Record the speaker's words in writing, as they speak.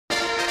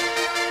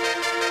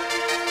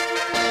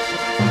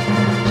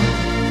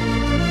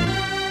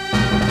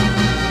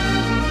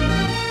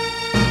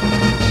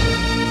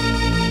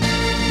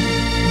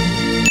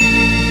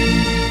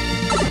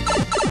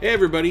Hey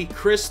everybody,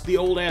 Chris the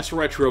Old Ass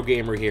Retro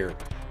Gamer here.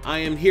 I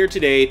am here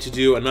today to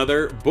do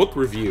another book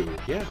review.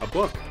 Yeah, a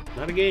book.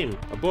 Not a game,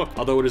 a book.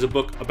 Although it is a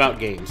book about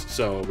games,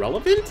 so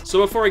relevant? So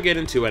before I get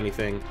into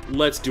anything,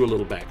 let's do a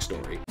little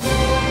backstory.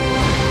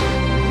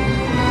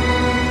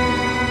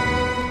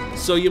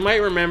 So you might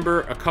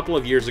remember a couple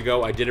of years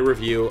ago I did a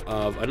review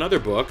of another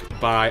book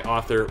by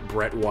author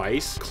Brett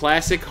Weiss,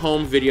 Classic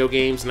Home Video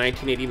Games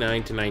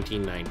 1989 to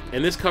 1990.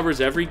 And this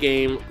covers every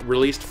game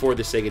released for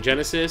the Sega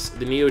Genesis,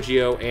 the Neo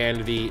Geo,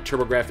 and the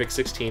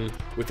TurboGrafx-16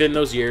 within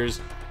those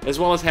years, as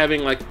well as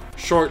having like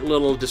short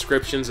little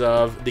descriptions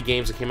of the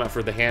games that came out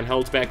for the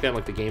handhelds back then,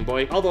 like the Game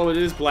Boy. Although it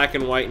is black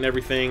and white and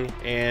everything,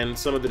 and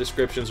some of the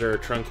descriptions are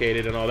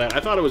truncated and all that. I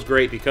thought it was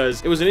great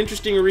because it was an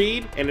interesting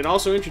read, and it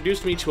also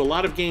introduced me to a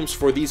lot of games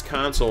for these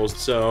consoles,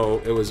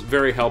 so it was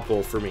very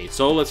helpful for me.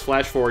 So let's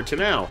flash forward to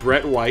now.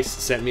 Brett Weiss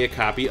sent me a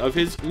copy of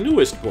his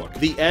newest book,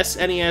 the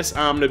Snes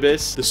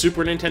Omnibus, the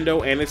Super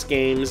Nintendo and its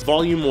games,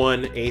 Volume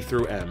 1, A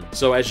through M.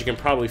 So as you can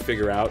probably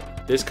figure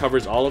out, this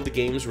covers all of the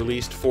games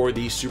released for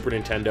the Super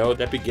Nintendo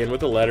that begin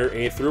with the letter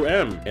A through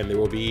M, and there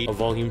will be a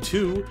Volume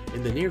 2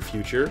 in the near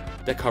future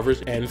that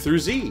covers N through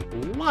Z.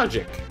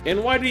 Logic.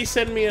 And why did he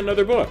send me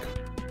another book?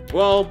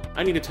 Well,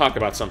 I need to talk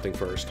about something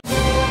first.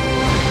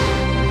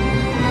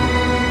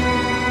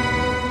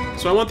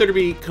 So I want there to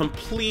be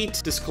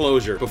complete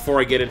disclosure before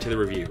I get into the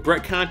review.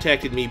 Brett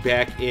contacted me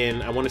back in,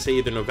 I want to say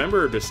either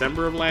November or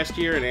December of last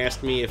year, and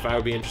asked me if I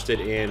would be interested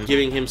in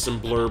giving him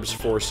some blurbs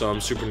for some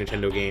Super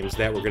Nintendo games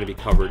that were going to be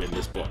covered in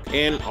this book.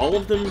 And all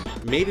of them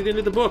made it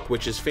into the book,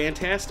 which is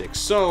fantastic.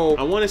 So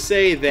I want to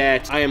say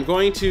that I am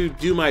going to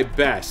do my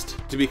best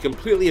to be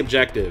completely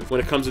objective when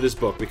it comes to this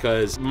book,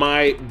 because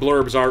my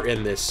blurbs are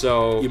in this.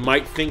 So you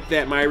might think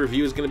that my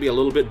review is going to be a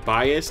little bit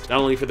biased,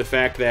 not only for the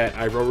fact that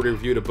I've already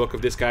reviewed a book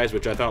of this guy's,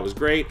 which I thought was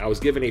great. I was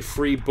given a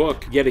free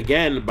book yet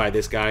again by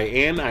this guy,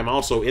 and I'm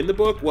also in the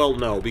book. Well,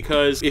 no,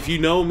 because if you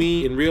know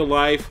me in real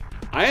life,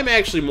 I am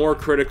actually more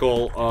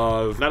critical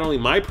of not only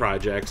my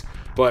projects,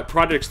 but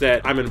projects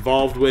that I'm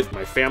involved with,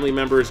 my family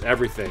members,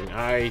 everything.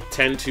 I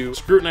tend to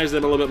scrutinize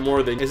them a little bit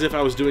more than as if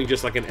I was doing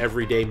just like an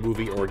everyday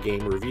movie or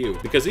game review.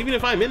 Because even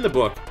if I'm in the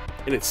book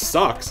and it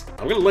sucks,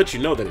 I'm gonna let you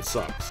know that it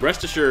sucks.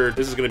 Rest assured,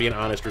 this is gonna be an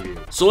honest review.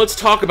 So let's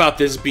talk about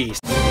this beast.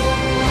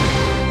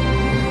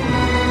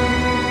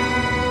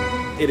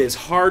 It is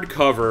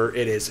hardcover,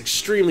 it is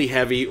extremely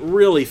heavy,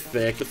 really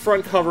thick. The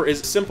front cover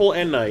is simple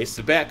and nice.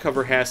 The back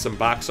cover has some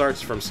box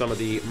arts from some of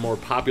the more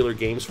popular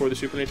games for the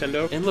Super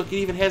Nintendo. And look, it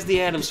even has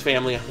the Addams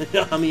Family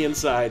on the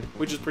inside,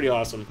 which is pretty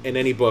awesome. In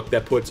any book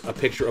that puts a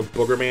picture of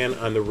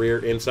Boogerman on the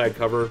rear inside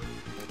cover,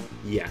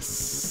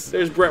 yes.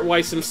 There's Brett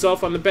Weiss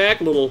himself on the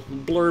back, a little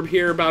blurb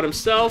here about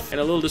himself, and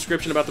a little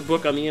description about the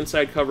book on the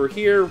inside cover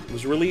here. It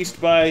was released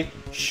by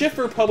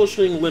Schiffer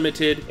Publishing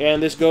Limited,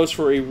 and this goes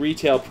for a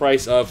retail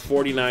price of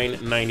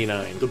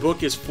 $49.99. The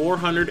book is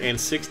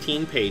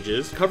 416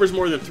 pages, covers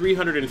more than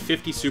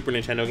 350 Super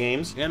Nintendo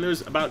games, and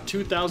there's about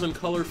 2,000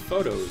 color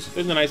photos.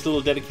 There's a nice little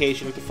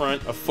dedication at the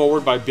front, a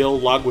foreword by Bill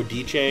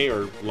Laguadice,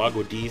 or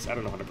Laguadice, I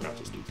don't know how to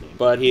pronounce this dude's name,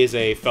 but he is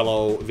a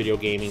fellow video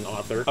gaming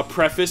author. A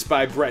preface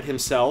by Brett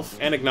himself,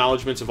 and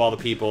acknowledgments of all the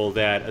people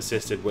that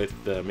assisted with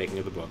the making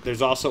of the book.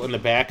 There's also in the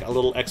back a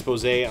little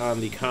expose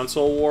on the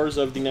console wars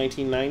of the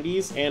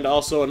 1990s, and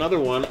also another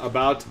one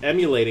about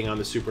emulating on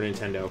the Super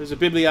Nintendo. There's a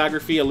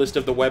bibliography, a list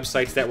of the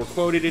websites that were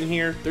quoted in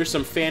here. There's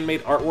some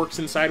fan-made artworks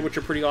inside, which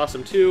are pretty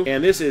awesome too,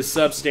 and this is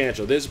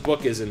substantial. This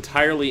book is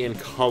entirely in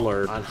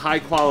color on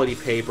high-quality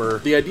paper.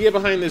 The idea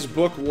behind this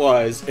book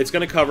was it's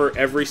going to cover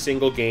every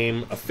single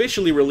game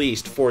officially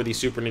released for the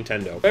Super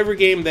Nintendo. Every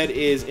game that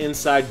is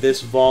inside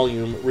this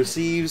volume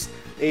receives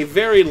a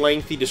very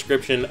lengthy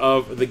description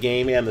of the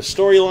game and the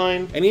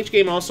storyline, and each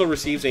game also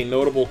receives a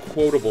notable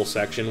quotable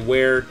section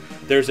where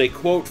there's a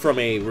quote from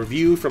a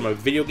review from a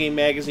video game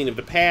magazine of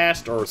the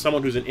past, or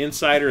someone who's an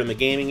insider in the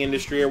gaming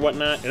industry or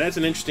whatnot, and that's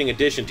an interesting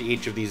addition to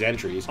each of these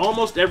entries.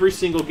 Almost every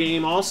single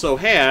game also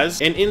has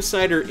an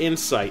insider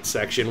insight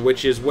section,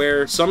 which is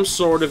where some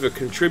sort of a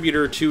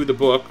contributor to the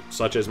book,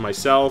 such as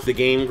myself, the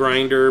Game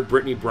Grinder,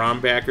 Brittany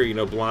Brombacker, you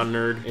know, Blonde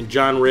Nerd, and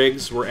John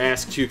Riggs, were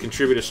asked to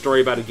contribute a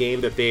story about a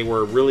game that they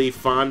were really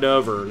fond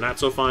of or not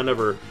so fond of,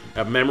 or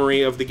a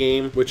memory of the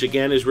game, which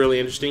again is really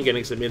interesting,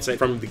 getting some insight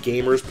from the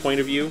gamer's point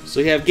of view. So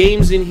you have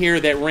games in here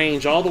that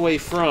range all the way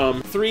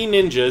from Three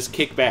Ninjas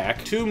Kick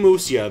Back to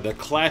Musya, the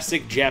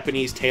classic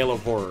Japanese tale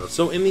of horror.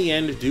 So in the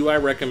end, do I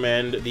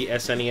recommend the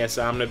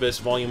SNES Omnibus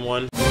Volume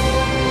 1?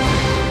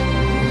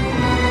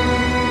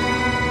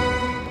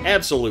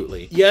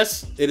 Absolutely.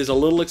 Yes, it is a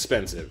little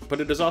expensive, but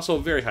it is also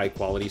very high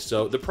quality,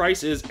 so the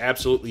price is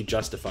absolutely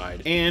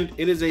justified. And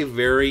it is a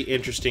very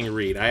interesting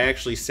read. I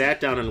actually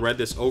sat down and read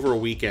this over a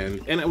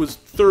weekend, and I was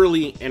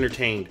thoroughly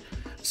entertained.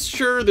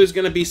 Sure, there's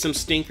going to be some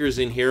stinkers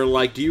in here,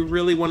 like, do you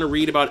really want to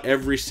read about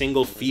every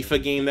single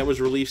FIFA game that was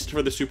released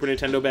for the Super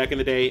Nintendo back in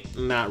the day?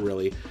 Not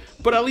really.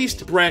 but at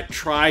least Brett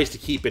tries to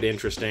keep it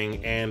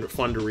interesting and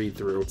fun to read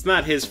through. It's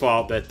not his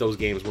fault that those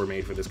games were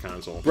made for this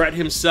console. Brett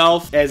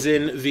himself, as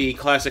in the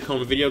Classic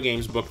Home Video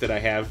Games book that I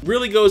have,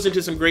 really goes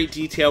into some great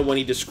detail when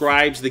he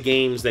describes the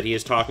games that he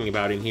is talking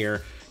about in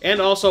here. And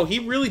also, he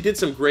really did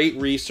some great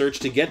research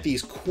to get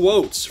these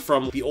quotes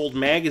from the old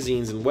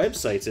magazines and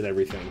websites and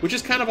everything, which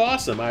is kind of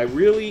awesome. I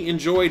really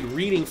enjoyed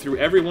reading through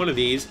every one of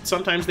these.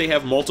 Sometimes they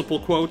have multiple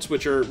quotes,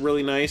 which are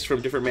really nice, from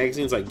different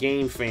magazines like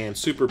Game Fan,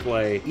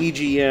 Superplay,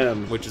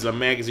 EGM, which is a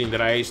magazine that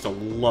I used to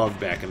love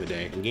back in the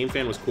day. And Game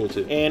Fan was cool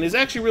too. And it's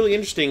actually really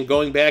interesting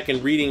going back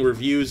and reading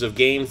reviews of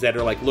games that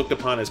are like looked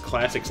upon as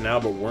classics now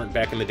but weren't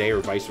back in the day,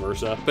 or vice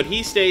versa. But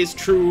he stays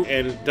true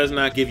and does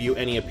not give you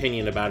any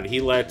opinion about it.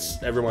 He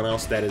lets everyone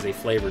else that is a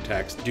flavor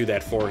text do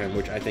that for him,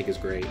 which I think is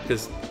great,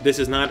 because this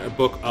is not a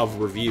book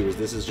of reviews.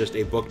 This is just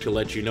a book to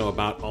let you know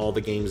about all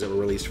the games that were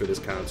released for this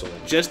console.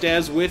 Just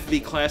as with the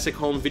Classic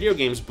Home Video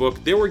Games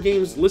book, there were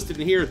games listed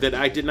in here that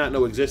I did not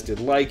know existed.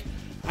 Like,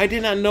 I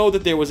did not know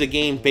that there was a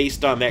game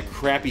based on that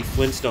crappy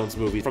Flintstones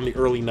movie from the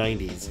early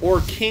 90s.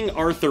 Or King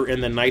Arthur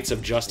and the Knights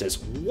of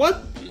Justice.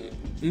 What?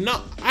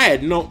 No, I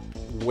had no...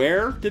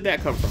 Where did that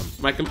come from?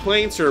 My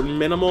complaints are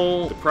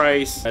minimal. The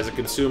price, as a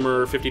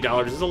consumer,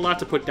 $50 is a lot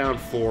to put down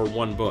for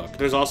one book.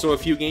 There's also a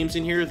few games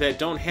in here that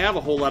don't have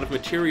a whole lot of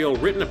material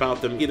written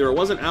about them. Either it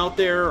wasn't out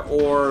there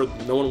or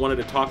no one wanted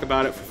to talk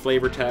about it for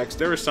flavor text.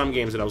 There are some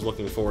games that I was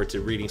looking forward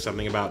to reading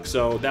something about,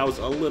 so that was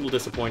a little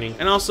disappointing.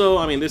 And also,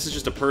 I mean, this is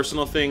just a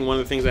personal thing. One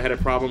of the things I had a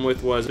problem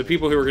with was the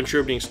people who were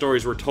contributing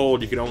stories were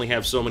told you could only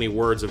have so many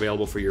words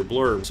available for your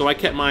blurb. So I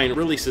kept mine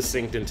really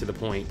succinct and to the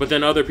point. But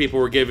then other people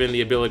were given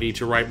the ability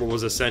to write what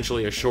was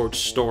essentially a short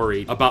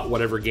story about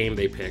whatever game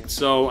they picked.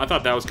 So I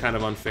thought that was kind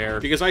of unfair,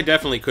 because I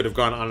definitely could have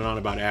gone on and on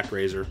about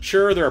ActRaiser.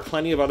 Sure, there are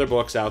plenty of other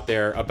books out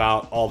there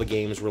about all the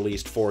games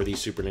released for the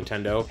Super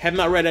Nintendo. Have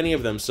not read any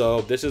of them,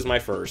 so this is my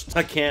first.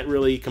 I can't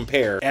really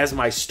compare. As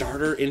my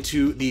starter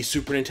into the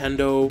Super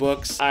Nintendo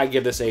books, I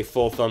give this a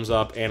full thumbs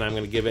up, and I'm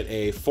going to give it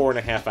a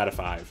 4.5 out of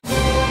 5.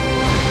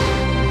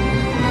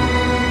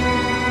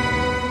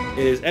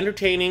 It is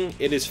entertaining,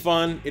 it is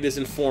fun, it is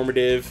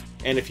informative,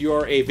 and if you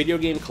are a video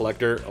game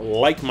collector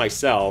like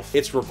myself,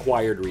 it's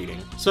required reading.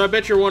 So I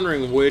bet you're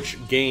wondering which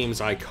games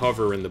I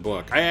cover in the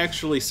book. I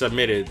actually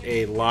submitted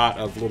a lot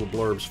of little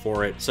blurbs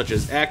for it, such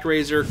as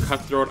ActRaiser,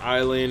 Cutthroat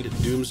Island,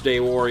 Doomsday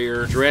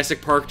Warrior,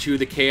 Jurassic Park 2: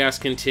 The Chaos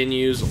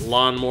Continues,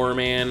 Lawnmower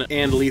Man,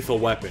 and Lethal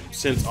Weapon.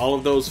 Since all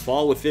of those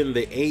fall within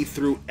the A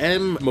through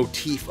M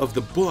motif of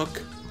the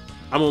book,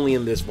 I'm only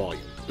in this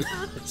volume.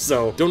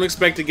 So don't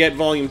expect to get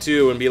volume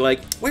 2 and be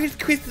like, where's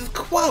Chris's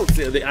quotes?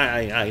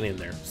 I ain't in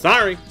there.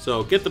 Sorry.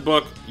 So get the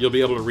book. You'll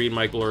be able to read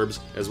my blurbs,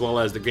 as well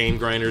as the Game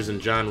Grinders and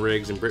John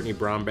Riggs and Brittany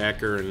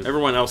Brombacher and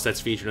everyone else that's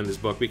featured in this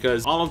book,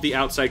 because all of the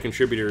outside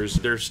contributors,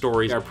 their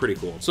stories are pretty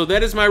cool. So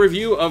that is my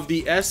review of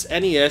the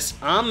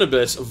SNES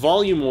Omnibus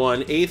Volume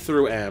 1 A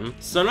through M.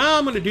 So now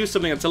I'm going to do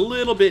something that's a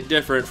little bit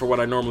different for what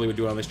I normally would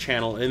do on this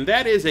channel, and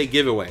that is a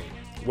giveaway.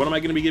 What am I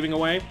going to be giving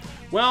away?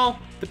 Well,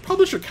 the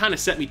publisher kind of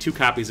sent me 2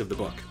 copies of the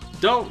book.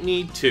 Don't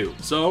need 2.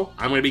 So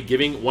I'm going to be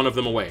giving one of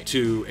them away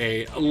to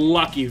a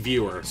lucky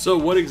viewer. So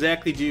what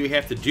exactly do you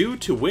have to do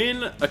to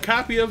win a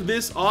copy of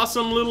this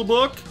awesome little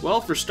book?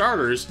 Well, for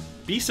starters,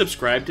 be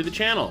subscribed to the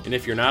channel. And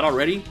if you're not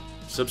already,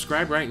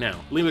 subscribe right now.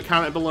 Leave a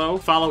comment below,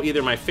 follow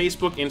either my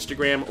Facebook,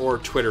 Instagram, or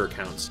Twitter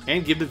accounts,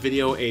 and give the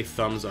video a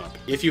thumbs up.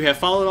 If you have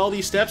followed all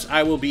these steps,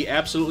 I will be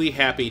absolutely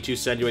happy to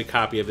send you a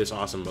copy of this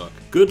awesome book.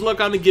 Good luck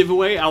on the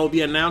giveaway. I will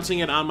be announcing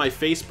it on my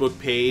Facebook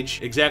page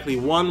exactly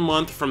 1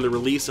 month from the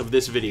release of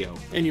this video.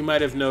 And you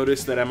might have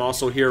noticed that I'm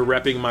also here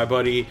repping my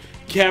buddy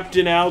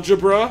Captain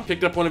Algebra.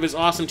 Picked up one of his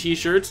awesome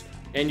t-shirts.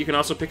 And you can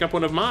also pick up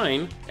one of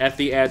mine at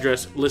the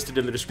address listed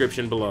in the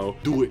description below.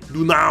 Do it.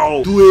 Do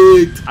now. Do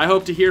it. I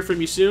hope to hear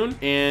from you soon.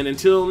 And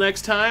until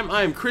next time,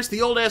 I'm Chris,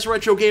 the old-ass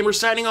retro gamer,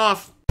 signing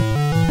off.